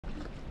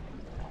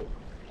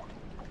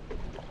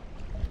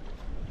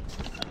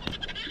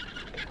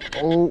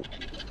Oh,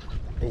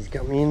 he's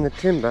got me in the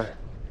timber.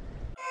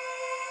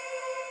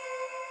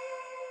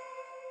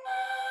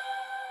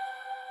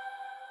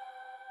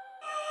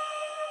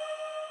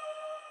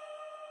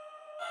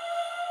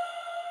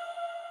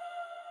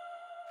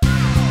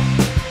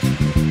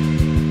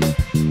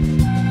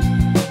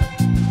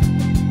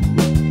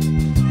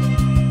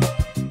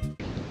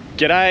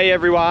 G'day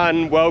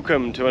everyone,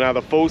 welcome to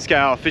another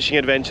full-scale fishing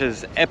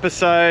adventures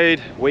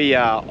episode. We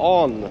are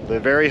on the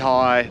very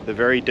high, the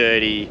very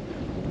dirty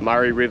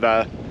Murray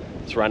River.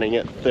 It's running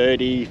at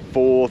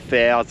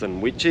 34,000,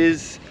 which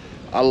is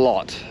a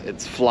lot.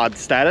 It's flood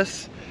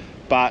status,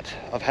 but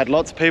I've had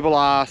lots of people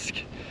ask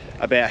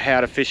about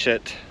how to fish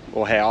it,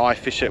 or how I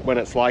fish it when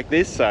it's like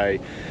this. So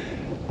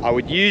I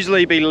would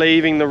usually be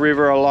leaving the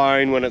river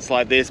alone when it's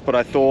like this, but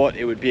I thought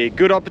it would be a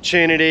good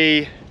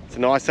opportunity. It's a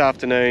nice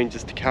afternoon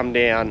just to come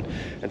down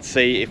and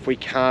see if we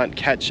can't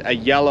catch a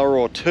yellow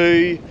or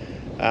two.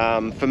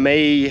 For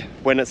me,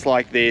 when it's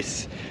like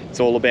this, it's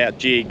all about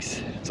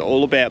jigs. It's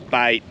all about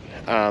bait.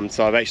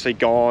 So I've actually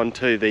gone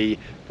to the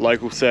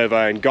local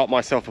servo and got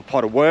myself a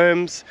pot of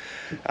worms.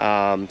 So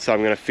I'm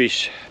going to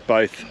fish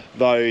both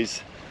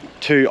those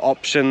two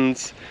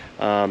options.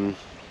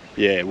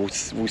 Yeah, we'll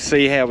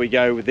see how we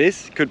go with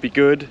this. Could be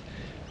good,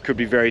 could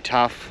be very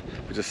tough.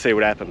 We'll just see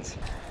what happens.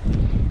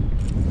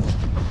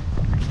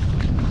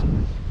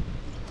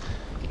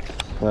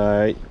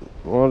 So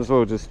might as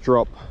well just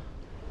drop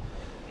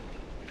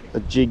a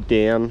jig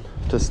down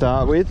to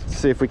start with,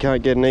 see if we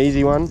can't get an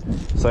easy one.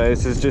 So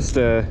this is just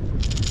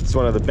it's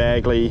one of the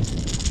Bagley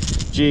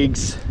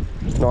jigs,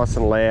 nice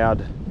and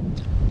loud.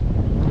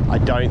 I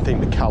don't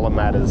think the colour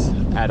matters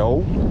at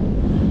all.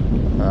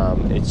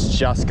 It's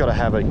just got to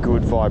have a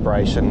good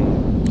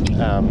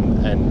vibration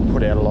and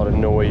put out a lot of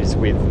noise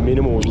with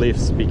minimal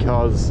lifts,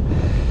 because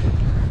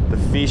the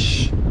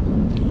fish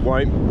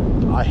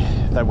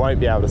they won't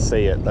be able to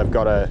see it. They've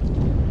got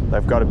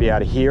to be able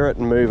to hear it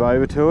and move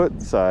over to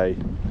it. So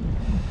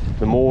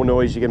the more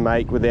noise you can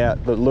make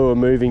without the lure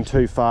moving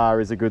too far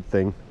is a good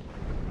thing.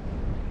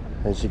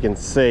 As you can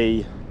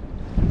see,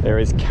 there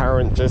is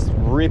current just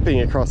ripping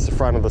across the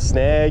front of the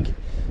snag,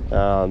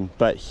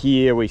 but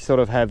here we sort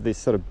of have this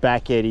sort of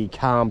back eddy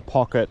calm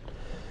pocket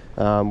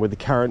with the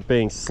current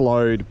being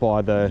slowed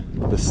by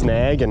the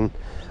snag. And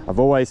I've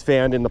always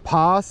found in the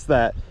past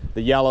that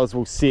the yellows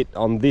will sit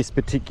on this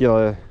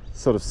particular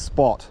sort of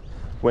spot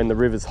when the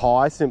river's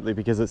high, simply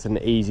because it's an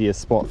easier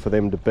spot for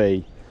them to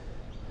be.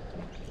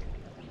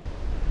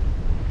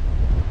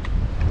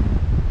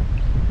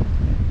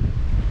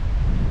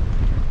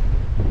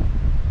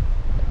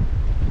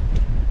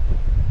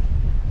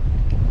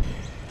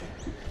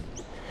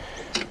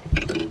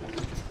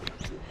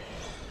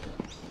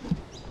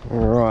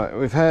 Alright,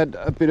 we've had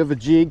a bit of a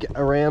jig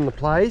around the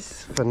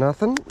place for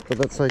nothing, but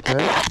that's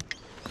okay.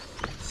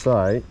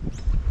 So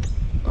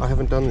I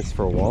haven't done this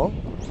for a while.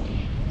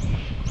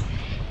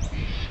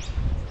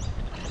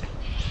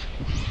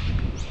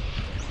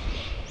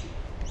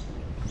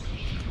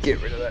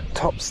 Get rid of that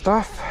top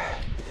stuff.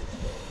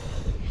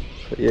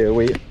 But yeah,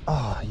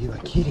 oh, you are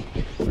kidding.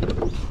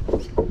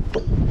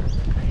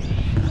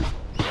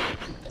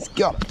 It's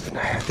got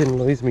it. Didn't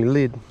lose me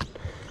lid.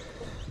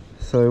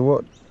 So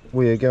what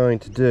we are going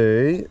to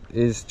do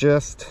is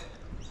just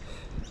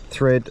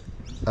thread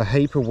a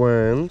heap of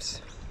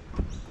worms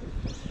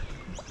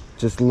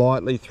just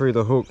lightly through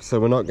the hook.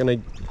 So we're not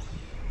going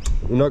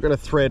to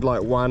thread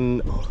like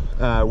one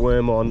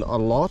worm on a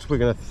lot. We're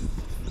going to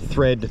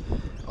thread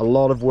a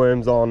lot of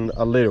worms on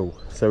a little.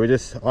 So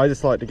I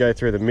just like to go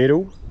through the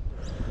middle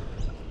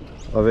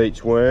of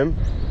each worm,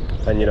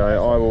 and you know,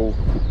 I will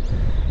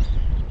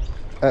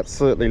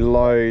absolutely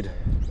load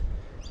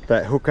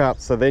that hook up.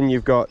 So then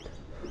you've got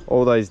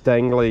all those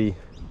dangly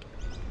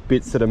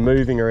bits that are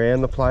moving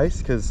around the place,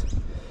 because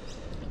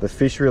the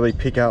fish really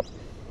pick up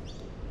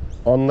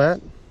on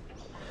that.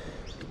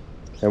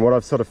 And what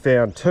I've sort of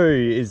found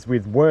too is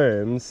with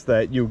worms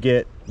that you'll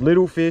get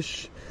little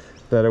fish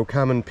that'll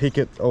come and pick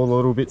at all the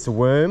little bits of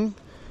worm,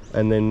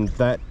 and then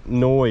that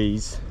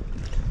noise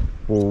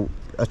will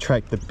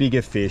attract the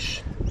bigger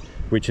fish,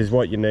 which is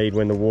what you need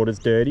when the water's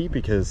dirty,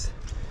 because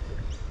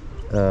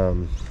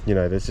you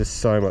know, there's just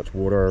so much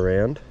water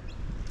around.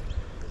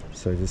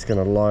 So just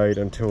going to load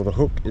until the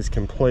hook is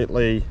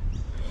completely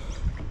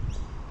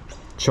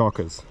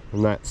chockers,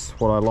 and that's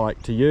what I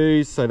like to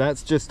use. So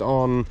that's just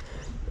on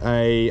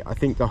I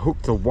think the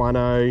hook's a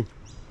 1/0,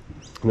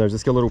 and there's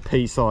just a little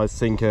pea-sized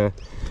sinker,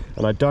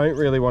 and I don't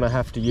really want to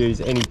have to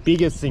use any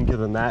bigger sinker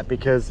than that,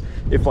 because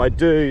if I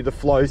do, the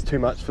flow's too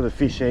much for the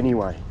fish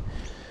anyway.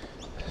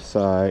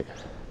 So,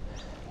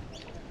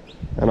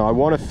 and I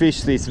want to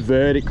fish this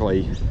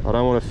vertically. I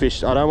don't want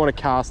to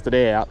cast it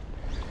out,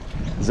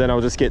 because then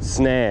I'll just get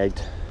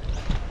snagged.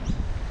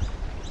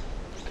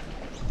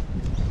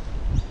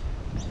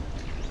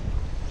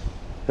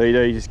 So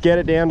you just get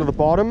it down to the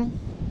bottom,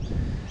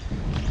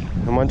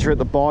 and once you're at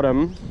the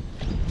bottom,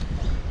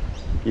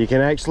 you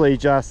can actually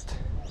just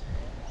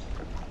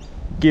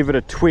give it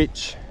a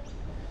twitch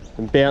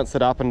and bounce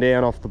it up and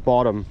down off the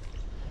bottom,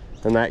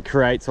 and that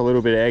creates a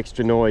little bit of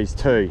extra noise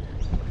too.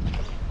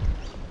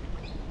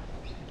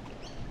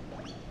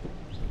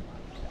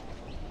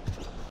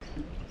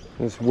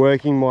 Just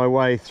working my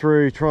way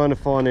through, trying to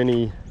find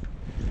any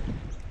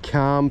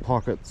calm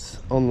pockets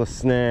on the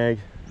snag.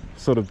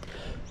 Sort of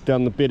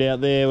done the bit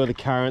out there where the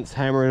current's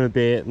hammering a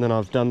bit, and then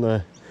I've done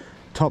the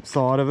top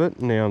side of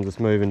it. Now I'm just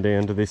moving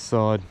down to this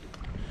side.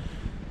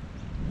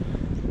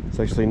 It's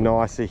actually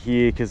nicer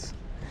here because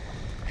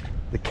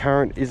the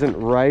current isn't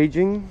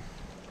raging.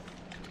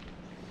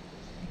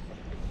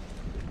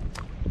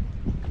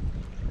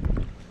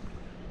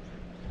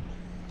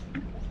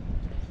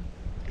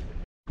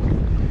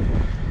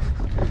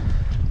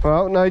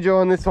 Well, no joy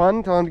on this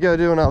one, time to go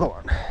do another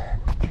one.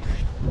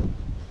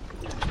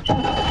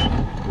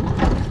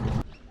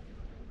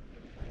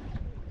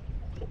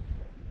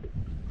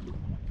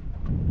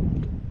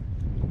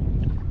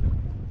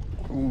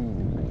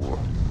 Ooh.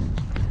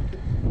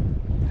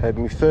 Had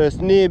my first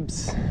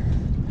nibs.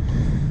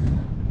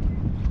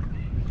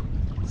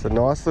 It's a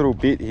nice little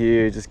bit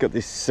here, just got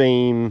this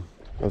seam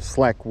of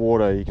slack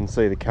water. You can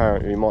see the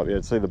current, you might be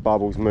able to see the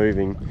bubbles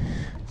moving.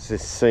 It's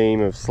this seam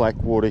of slack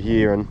water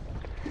here, and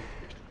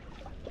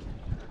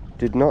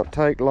did not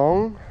take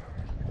long,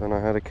 and I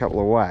had a couple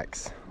of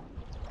whacks.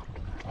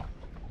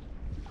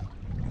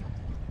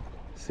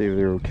 See if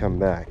it'll come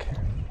back.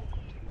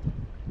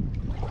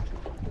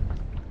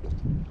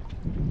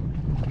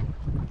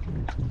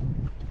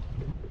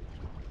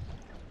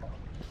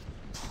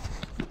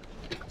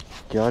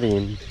 Got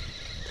him.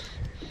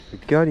 We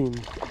got him.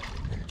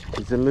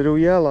 He's a little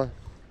yellow.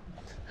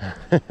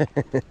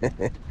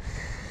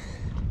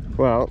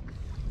 Well,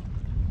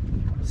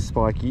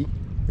 Spiky,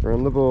 you're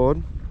on the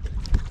board.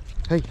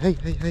 Hey, hey,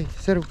 hey, hey,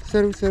 settle,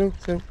 settle, settle,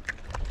 settle.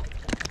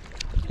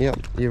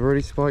 Yep, you've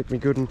already spiked me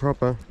good and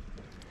proper.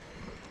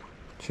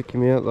 Check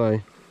him out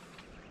though.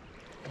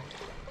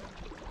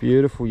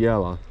 Beautiful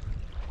yellow.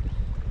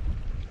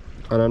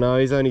 And I know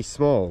he's only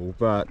small,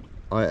 but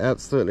I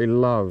absolutely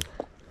love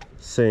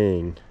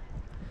seeing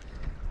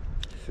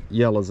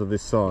yellows of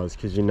this size,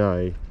 because you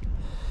know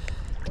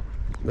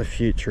the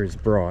future is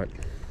bright.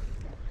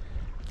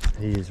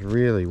 He is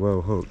really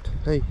well hooked.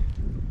 Hey.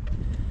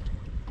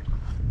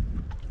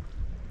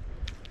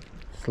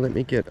 So let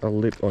me get a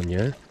lip on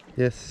you.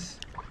 Yes.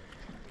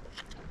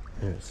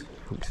 Yes.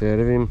 Hooks out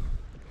of him.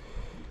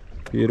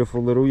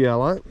 Beautiful little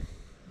yellow.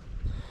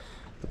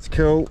 That's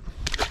cool.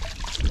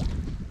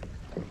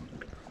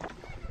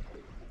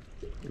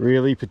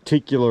 Really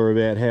particular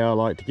about how I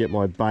like to get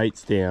my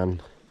baits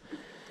down.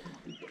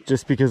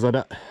 Just because I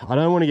don't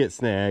want to get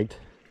snagged,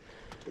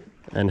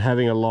 and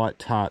having a light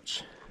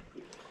touch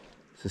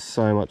is just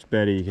so much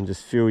better. You can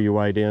just feel your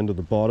way down to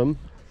the bottom.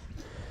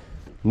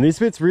 And this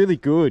bit's really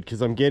good because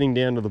I'm getting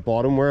down to the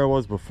bottom. Where I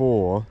was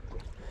before,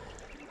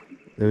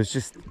 there was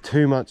just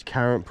too much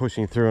current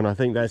pushing through, and I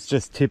think that's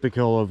just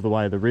typical of the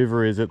way the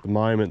river is at the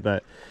moment,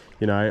 that,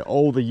 you know,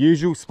 all the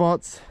usual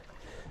spots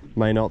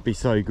may not be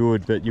so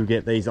good, but you'll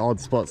get these odd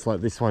spots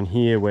like this one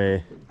here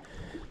where,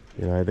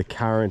 you know, the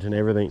current and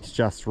everything's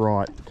just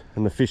right,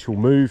 and the fish will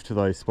move to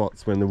those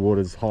spots when the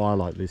water's high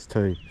like this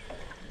too.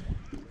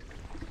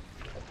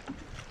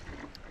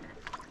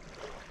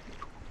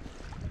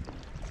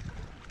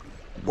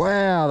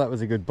 Wow, that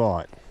was a good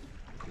bite.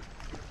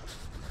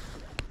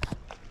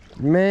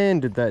 Man,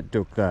 did that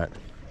duck that.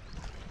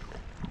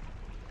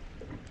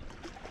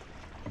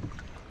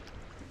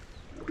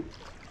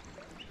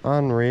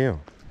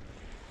 Unreal.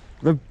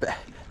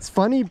 It's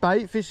funny,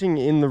 bait fishing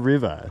in the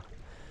river,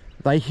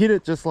 they hit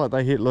it just like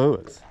they hit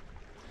lures.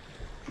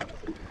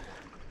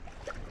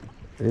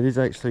 It is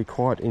actually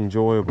quite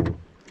enjoyable.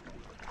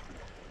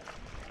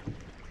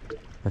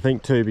 I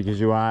think too, because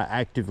you are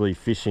actively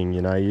fishing,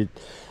 you know,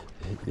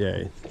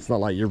 yeah, it's not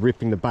like you're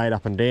ripping the bait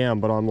up and down,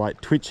 but I'm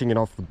like twitching it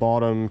off the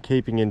bottom,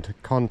 keeping into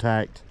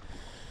contact,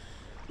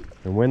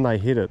 and when they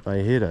hit it,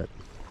 they hit it.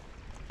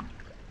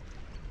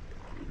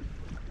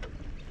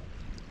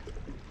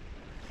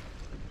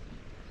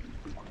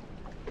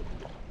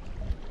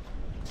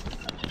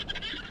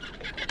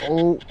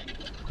 Oh,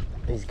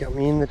 he's got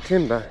me in the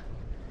timber.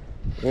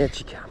 Out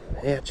you come,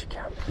 out you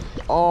come.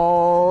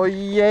 Oh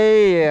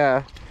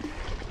yeah,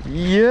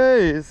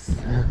 yes.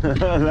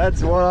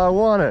 That's what I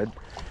wanted.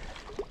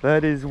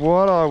 That is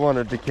what I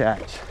wanted to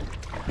catch.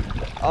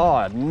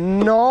 Oh,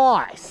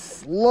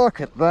 nice.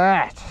 Look at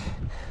that.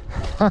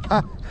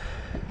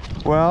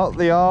 Well,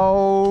 the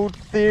old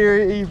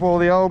theory, well,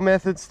 the old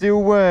methods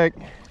still work.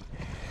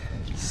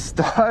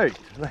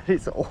 Stoked. That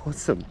is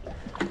awesome.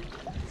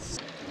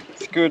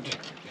 It's good.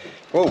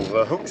 Whoa,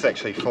 the hook's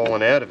actually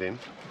fallen out of him.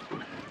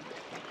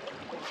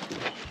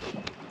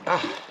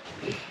 Ah,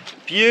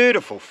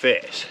 beautiful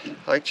fish.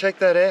 Like, check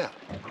that out.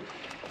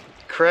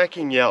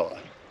 Cracking yellow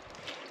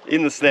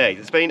in the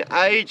snags. It's been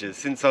ages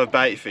since I've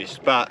bait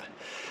fished, but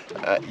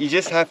you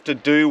just have to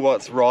do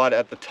what's right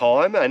at the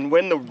time. And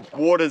when the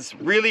water's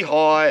really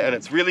high and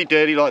it's really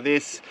dirty like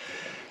this,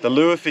 the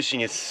lure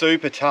fishing is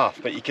super tough,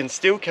 but you can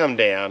still come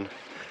down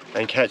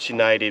and catch your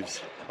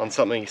natives on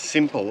something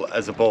simple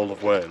as a ball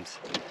of worms.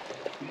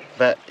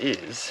 That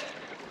is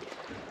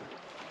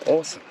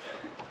awesome.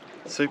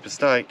 Super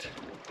stoked.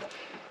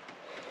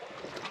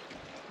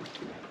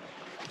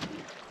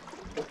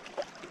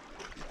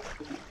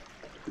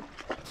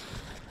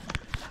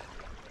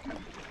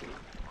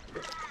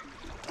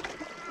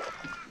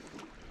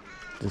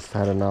 Just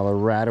had another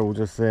rattle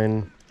just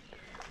then.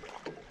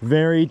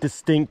 Very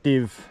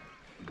distinctive,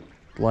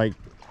 like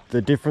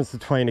the difference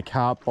between a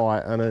carp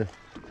bite and a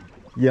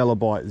yellow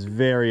bite is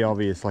very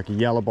obvious. Like a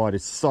yellow bite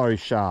is so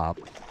sharp.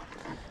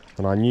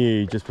 And I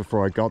knew just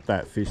before I got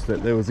that fish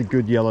that there was a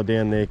good yellow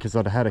down there because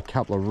I'd had a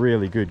couple of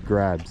really good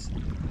grabs.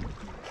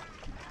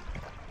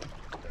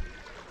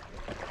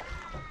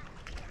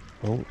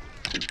 Oh,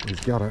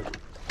 he's got it.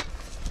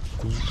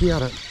 He's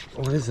got it.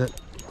 What is it?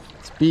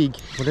 It's big,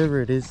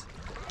 whatever it is.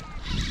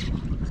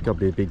 It's got to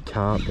be a big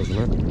carp,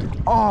 doesn't it?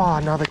 Oh,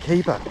 another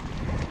keeper.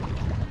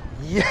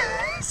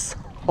 Yes!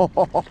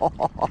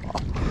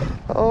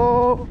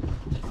 Oh,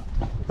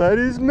 that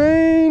is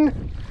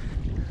mean.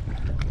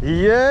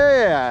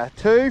 Yeah,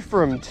 2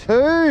 from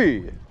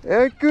 2.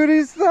 How good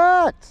is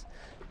that?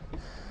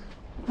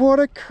 What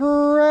a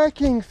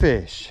cracking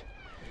fish.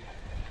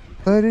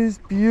 That is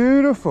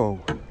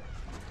beautiful.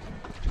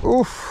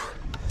 Oof.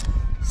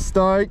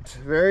 Stoked,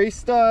 very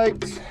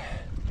stoked.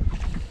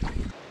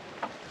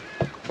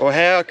 Well,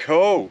 how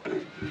cool.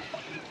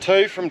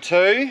 2 from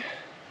 2.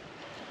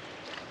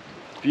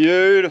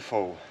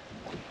 Beautiful.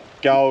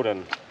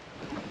 Golden.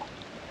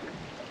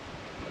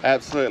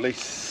 Absolutely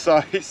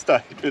so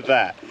stoked with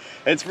that.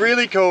 It's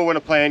really cool when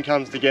a plan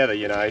comes together,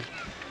 you know.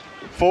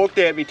 Forked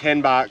out me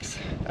 10 bucks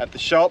at the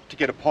shop to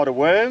get a pot of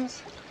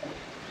worms.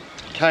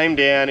 Came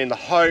down in the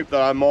hope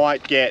that I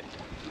might get,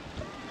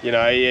 you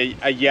know,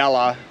 a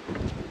yeller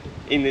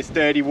in this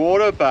dirty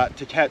water, but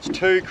to catch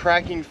 2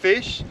 cracking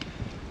fish,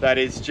 that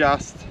is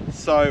just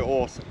so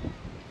awesome.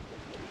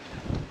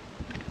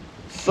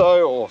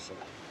 So awesome.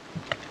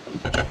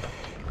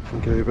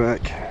 Go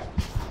back.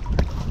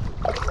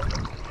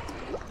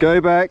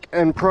 Go back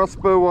and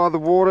prosper while the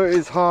water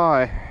is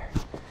high.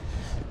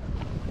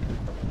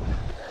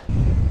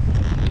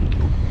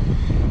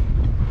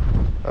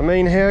 I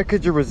mean, how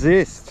could you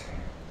resist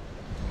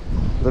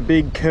the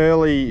big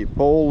curly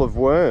ball of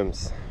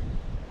worms?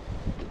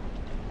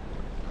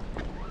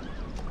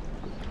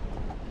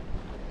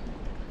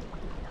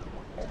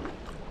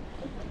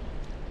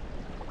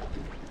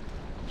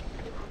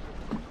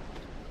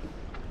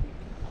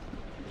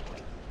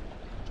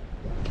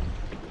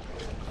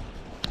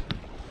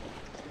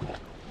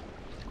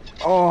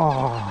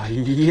 Oh,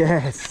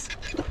 yes.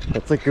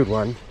 That's a good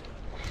one.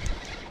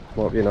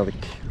 Might be another,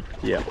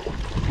 yeah.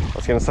 I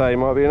was going to say,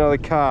 might be another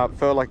carp.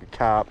 Felt like a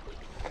carp.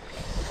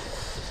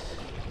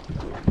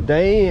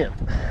 Damn.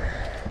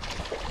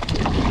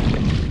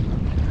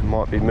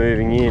 Might be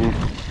moving in.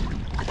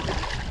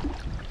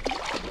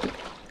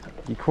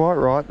 You're quite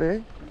right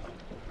there.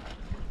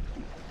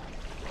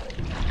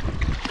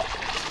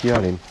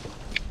 Got him.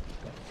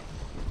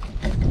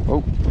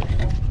 Oh.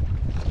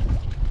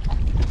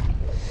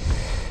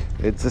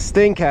 It's a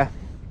stinker.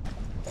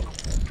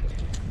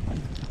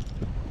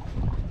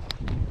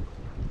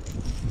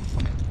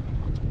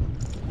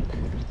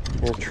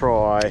 We'll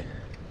try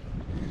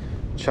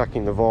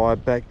chucking the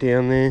vibe back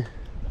down there.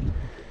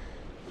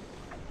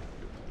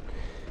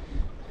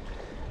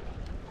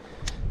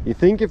 You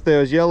think if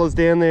there was yellows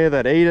down there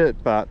they'd eat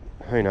it, but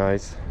who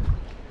knows.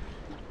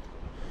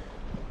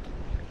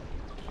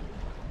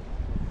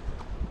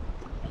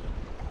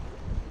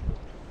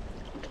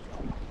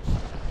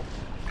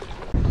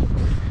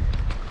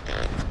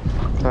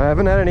 I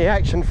haven't had any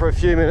action for a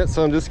few minutes,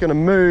 so I'm just going to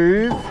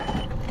move.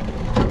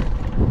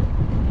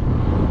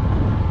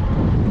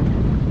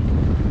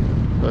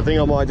 I think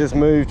I might just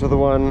move to the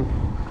one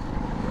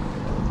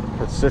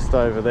that's just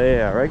over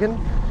there, I reckon.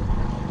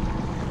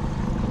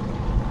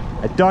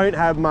 I don't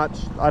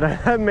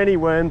have many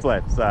worms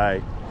left,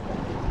 so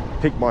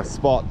pick my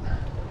spot.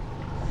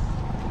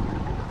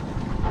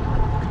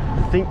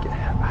 I think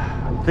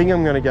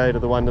I'm going to go to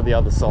the one to the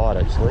other side,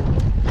 actually.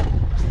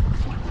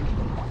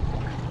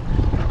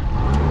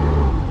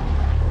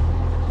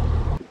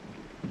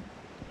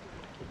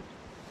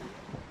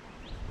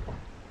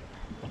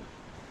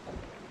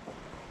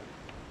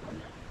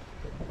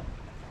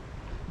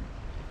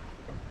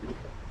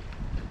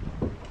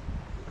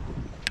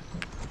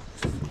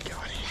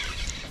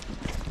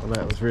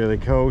 That was really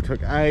cool.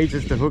 Took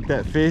ages to hook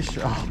that fish.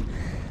 Oh,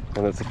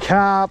 and it's a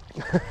carp.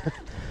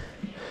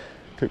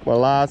 Took my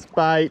last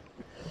bait.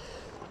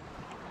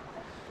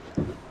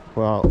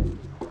 Well,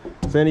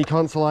 if it's any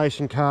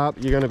consolation, carp,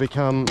 you're going to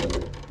become,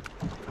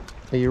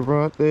 are you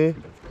right there?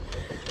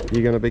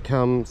 You're going to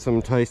become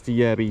some tasty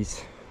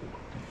yabbies.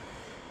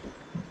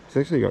 It's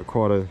actually got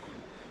quite a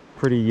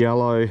pretty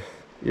yellow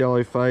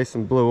face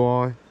and blue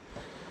eye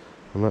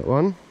on that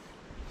one.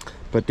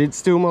 But did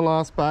steal my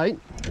last bait.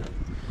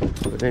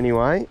 But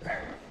anyway,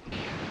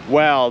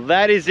 well,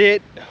 that is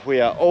it. We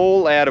are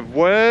all out of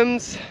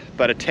worms,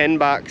 but a 10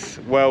 bucks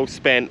well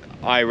spent,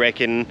 I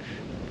reckon.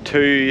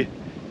 2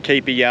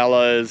 keeper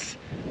yellows,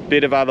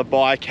 bit of other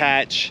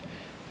bycatch,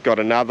 got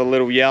another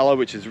little yellow,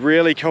 which is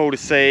really cool to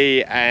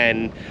see,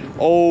 and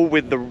all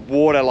with the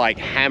water like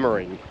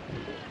hammering.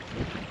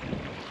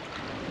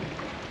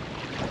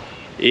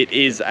 It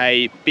is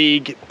a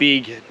big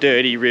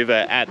dirty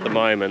river at the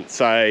moment,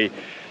 so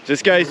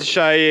Just goes to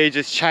show you,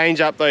 just change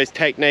up those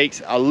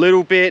techniques a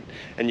little bit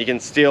and you can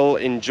still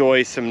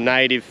enjoy some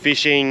native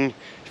fishing.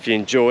 If you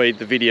enjoyed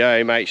the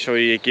video, make sure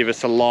you give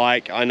us a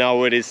like. I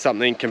know it is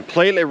something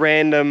completely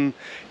random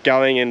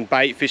going and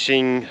bait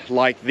fishing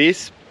like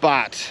this,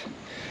 but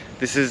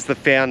this is the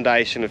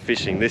foundation of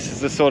fishing. This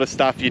is the sort of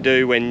stuff you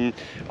do when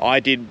I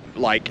did,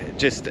 like,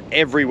 just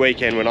every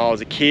weekend when I was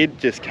a kid,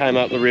 just came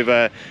up the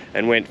river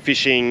and went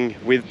fishing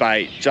with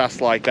bait, just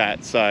like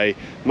that. So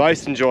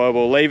most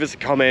enjoyable. Leave us a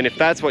comment if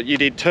that's what you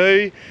did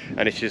too.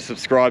 And if you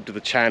subscribe to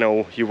the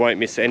channel, you won't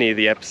miss any of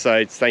the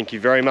episodes. Thank you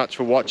very much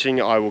for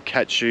watching. I will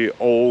catch you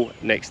all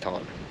next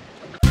time.